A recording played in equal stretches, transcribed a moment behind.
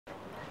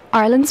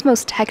Ireland's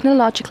most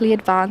technologically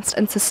advanced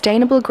and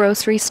sustainable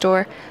grocery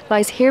store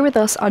lies here with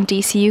us on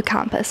DCU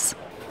campus.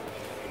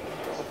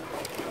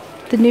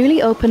 The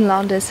newly opened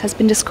Londis has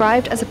been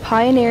described as a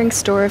pioneering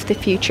store of the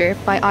future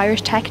by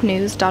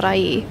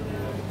IrishTechNews.ie.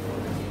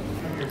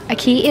 A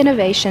key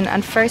innovation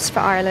and first for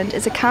Ireland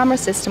is a camera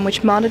system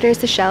which monitors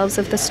the shelves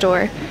of the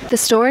store. The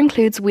store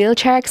includes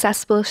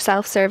wheelchair-accessible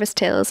self-service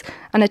tills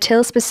and a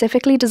till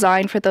specifically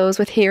designed for those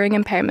with hearing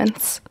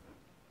impairments.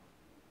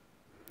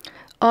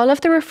 All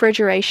of the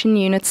refrigeration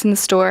units in the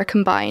store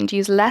combined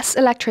use less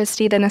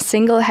electricity than a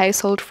single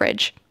household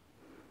fridge.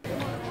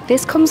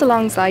 This comes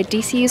alongside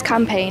DCU's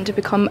campaign to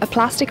become a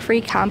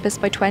plastic-free campus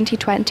by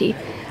 2020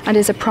 and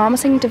is a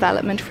promising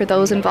development for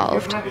those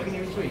involved.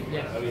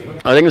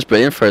 I think it's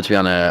brilliant for it to be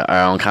on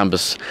our own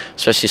campus,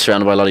 especially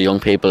surrounded by a lot of young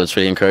people. It's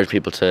really encouraged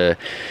people to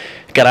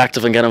get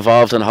active and get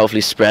involved and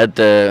hopefully spread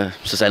the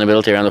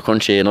sustainability around the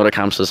country in other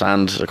campuses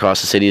and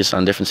across the cities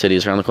and different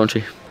cities around the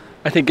country.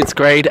 I think it's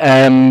great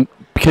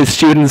because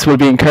students will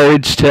be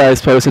encouraged to, I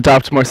suppose,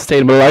 adopt a more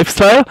sustainable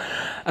lifestyle,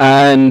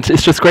 and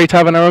it's just great to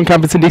have on our own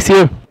campus in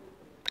DCU.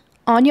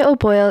 Aine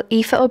O'Boyle,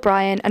 Aoife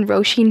O'Brien and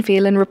Roisin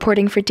Phelan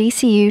reporting for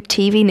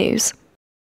DCUtv News.